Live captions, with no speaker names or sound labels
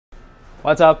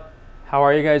What's up? How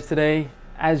are you guys today?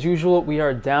 As usual, we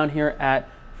are down here at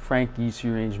Frankie's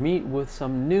Free Range Meat with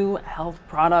some new health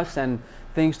products and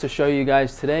things to show you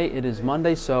guys today. It is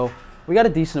Monday, so we got a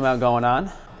decent amount going on.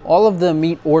 All of the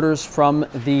meat orders from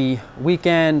the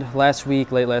weekend,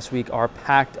 late last week, are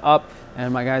packed up,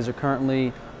 and my guys are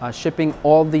currently shipping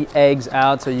all the eggs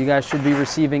out, so you guys should be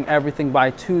receiving everything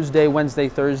by Tuesday, Wednesday,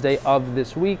 Thursday of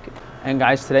this week. And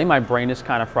guys, today my brain is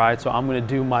kind of fried, so I'm gonna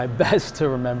do my best to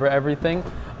remember everything.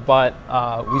 But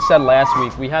we said last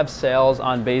week, we have sales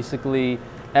on basically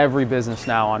every business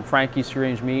now on Frankie's Free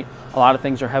Range Meat. A lot of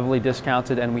things are heavily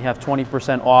discounted, and we have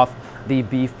 20% off the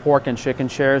beef, pork, and chicken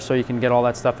shares, so you can get all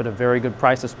that stuff at a very good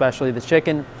price, especially the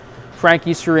chicken.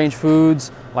 Frankie's Free Range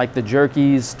Foods, like the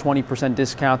jerkies, 20%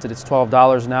 discounted. It's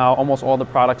 $12 now. Almost all the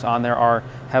products on there are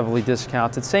heavily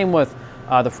discounted. Same with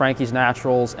the Frankie's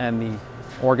Naturals and the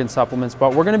organ supplements,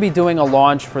 but we're going to be doing a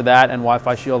launch for that and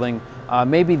Wi-Fi shielding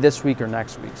maybe this week or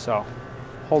next week, so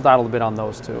hold out a little bit on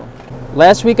those two.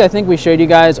 Last week I think we showed you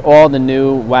guys all the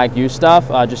new Wagyu stuff,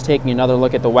 just taking another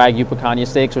look at the Wagyu picanha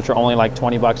steaks, which are only like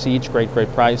 20 bucks each. Great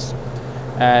price.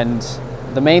 And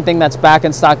the main thing that's back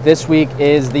in stock this week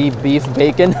is the beef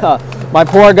bacon. My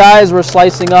poor guys were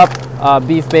slicing up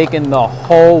beef bacon the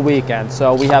whole weekend,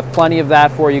 so we have plenty of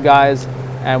that for you guys.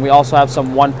 And we also have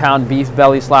some 1 pound beef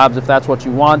belly slabs if that's what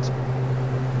you want.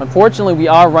 Unfortunately, we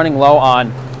are running low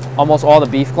on almost all the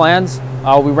beef glands.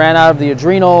 We ran out of the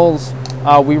adrenals.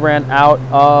 We ran out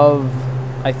of,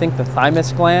 I think, the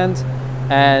thymus gland.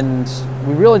 And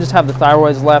we really just have the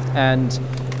thyroids left and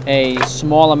a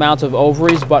small amount of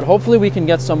ovaries. But hopefully we can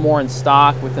get some more in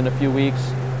stock within a few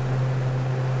weeks.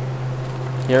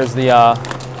 Here's the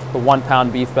 1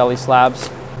 pound beef belly slabs.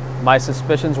 My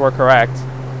suspicions were correct.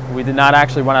 We did not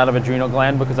actually run out of adrenal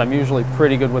gland because I'm usually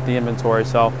pretty good with the inventory.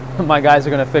 So my guys are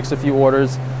going to fix a few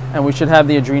orders and we should have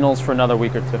the adrenals for another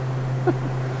week or two.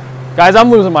 Guys,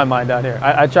 I'm losing my mind out here.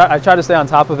 I try to stay on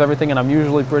top of everything and I'm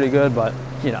usually pretty good, but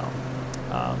you know,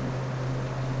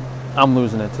 I'm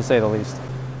losing it to say the least.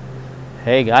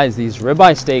 Hey guys, these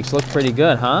ribeye steaks look pretty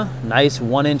good, huh? Nice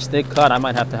 1-inch thick cut. I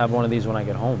might have to have one of these when I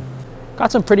get home.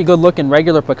 Got some pretty good looking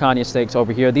regular picanha steaks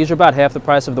over here. These are about half the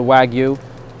price of the Wagyu.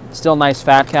 Still nice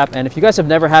fat cap, and if you guys have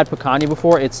never had picanha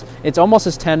before, it's almost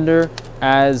as tender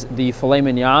as the filet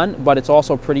mignon, but it's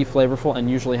also pretty flavorful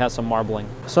and usually has some marbling.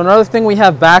 So another thing we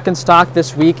have back in stock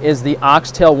this week is the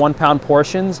oxtail 1 pound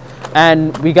portions,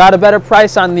 and we got a better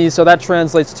price on these, so that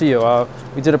translates to you.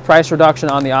 We did a price reduction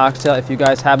on the oxtail. If you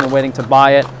guys have been waiting to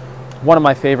buy it, one of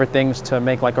my favorite things to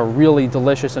make like a really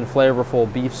delicious and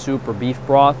flavorful beef soup or beef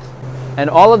broth. And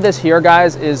all of this here,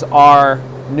 guys, is our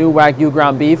new Wagyu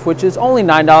ground beef, which is only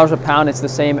 $9 a pound. It's the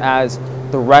same as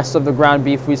the rest of the ground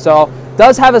beef we sell.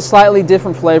 Does have a slightly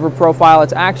different flavor profile.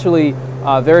 It's actually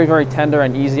very tender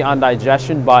and easy on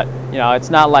digestion, but you know, it's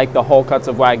not like the whole cuts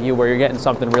of Wagyu where you're getting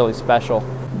something really special.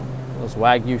 Those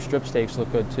Wagyu strip steaks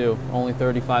look good too. Only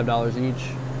 $35 each.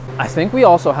 I think we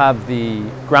also have the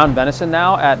ground venison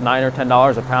now at $9 or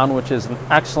 $10 a pound, which is an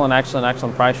excellent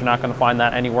price. You're not going to find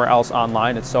that anywhere else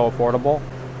online. It's so affordable.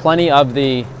 Plenty of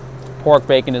the pork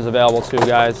bacon is available too,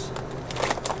 guys.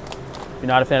 If you're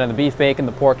not a fan of the beef bacon,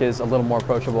 the pork is a little more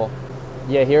approachable.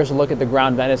 Yeah, here's a look at the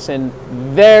ground venison.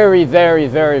 Very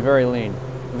lean.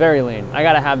 Very lean. I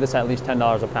gotta have this at least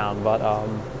 $10 a pound, but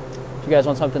if you guys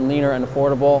want something leaner and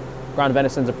affordable, ground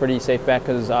venison's a pretty safe bet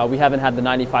because we haven't had the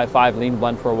 95.5 lean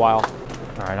blend for a while.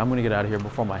 All right, I'm gonna get out of here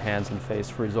before my hands and face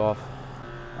freeze off.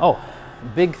 Oh,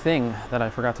 big thing that I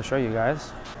forgot to show you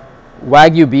guys.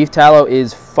 Wagyu beef tallow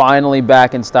is finally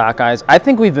back in stock, guys. I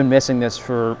think we've been missing this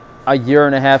for a year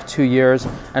and a half, 2 years,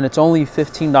 and it's only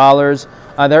 $15.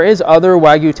 There is other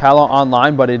Wagyu tallow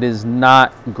online, but it is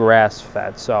not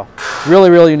grass-fed. So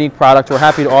really unique product. We're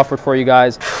happy to offer it for you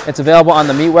guys. It's available on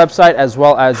the meat website as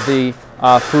well as the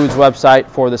foods website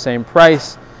for the same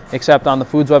price, except on the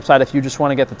foods website, if you just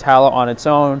want to get the tallow on its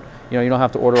own, you know, you don't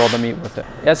have to order all the meat with it.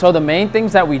 Yeah, so the main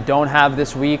things that we don't have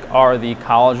this week are the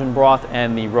collagen broth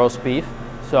and the roast beef.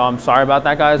 So I'm sorry about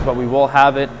that, guys, but we will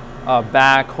have it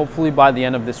back hopefully by the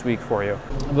end of this week for you.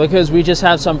 Because we just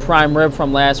have some prime rib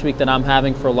from last week that I'm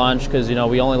having for lunch because, you know,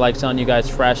 we only like selling you guys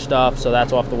fresh stuff, so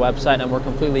that's off the website, and we're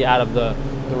completely out of the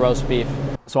roast beef.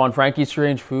 So on Frankie's Free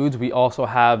Range Foods, we also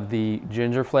have the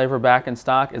ginger flavor back in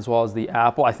stock, as well as the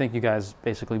apple. I think you guys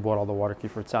basically bought all the water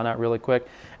kefir. It's out really quick.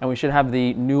 And we should have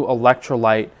the new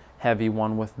electrolyte heavy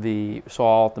one with the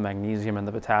salt, the magnesium, and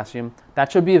the potassium. That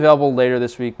should be available later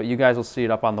this week, but you guys will see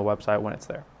it up on the website when it's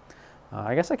there.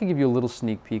 I guess I could give you a little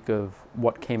sneak peek of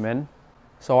what came in.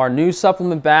 So our new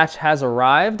supplement batch has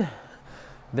arrived.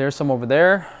 There's some over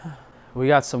there. We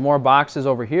got some more boxes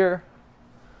over here.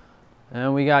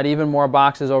 And we got even more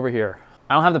boxes over here.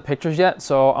 I don't have the pictures yet,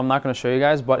 so I'm not going to show you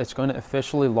guys, but it's going to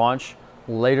officially launch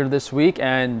later this week.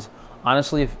 And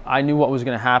honestly, if I knew what was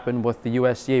going to happen with the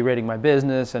USDA rating my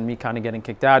business and me kind of getting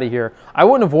kicked out of here, I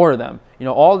wouldn't have ordered them. You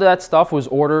know, all that stuff was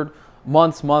ordered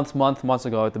months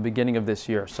ago at the beginning of this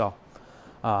year. So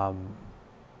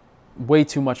way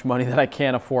too much money that I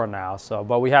can't afford now. So,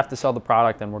 but we have to sell the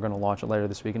product, and we're going to launch it later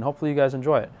this week, and hopefully you guys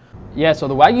enjoy it. Yeah, so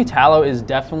the Wagyu Tallow is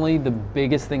definitely the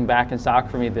biggest thing back in stock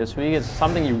for me this week. It's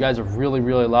something you guys have really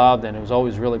loved, and it was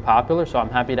always really popular, so I'm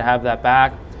happy to have that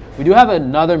back. We do have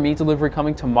another meat delivery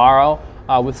coming tomorrow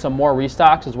with some more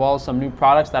restocks, as well as some new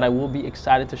products that I will be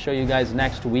excited to show you guys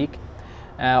next week.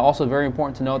 Also very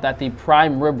important to note that the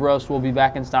prime rib roast will be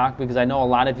back in stock, because I know a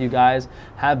lot of you guys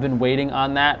have been waiting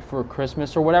on that for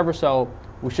Christmas or whatever, so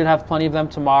we should have plenty of them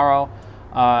tomorrow,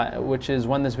 which is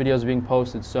when this video is being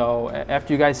posted. So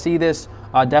after you guys see this,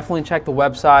 definitely check the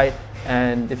website,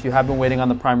 and if you have been waiting on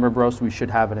the prime rib roast, we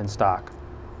should have it in stock.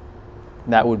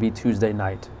 That would be Tuesday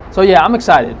night. So yeah, I'm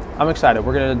excited.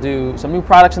 We're gonna do some new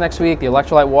products next week, the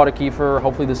electrolyte water kefir,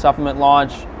 hopefully the supplement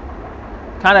launch.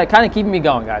 Kind of keeping me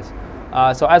going, guys.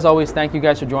 So as always, thank you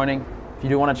guys for joining. If you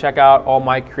do want to check out all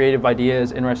my creative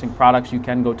ideas, interesting products, you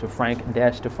can go to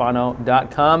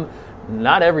frank-stefano.com.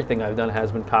 Not everything I've done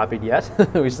has been copied yet.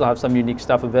 We still have some unique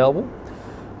stuff available.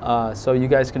 So you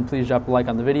guys can please drop a like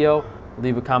on the video,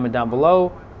 leave a comment down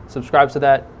below, subscribe so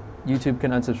that YouTube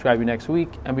can unsubscribe you next week,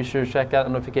 and be sure to check out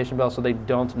the notification bell so they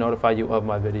don't notify you of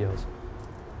my videos.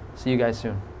 See you guys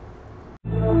soon.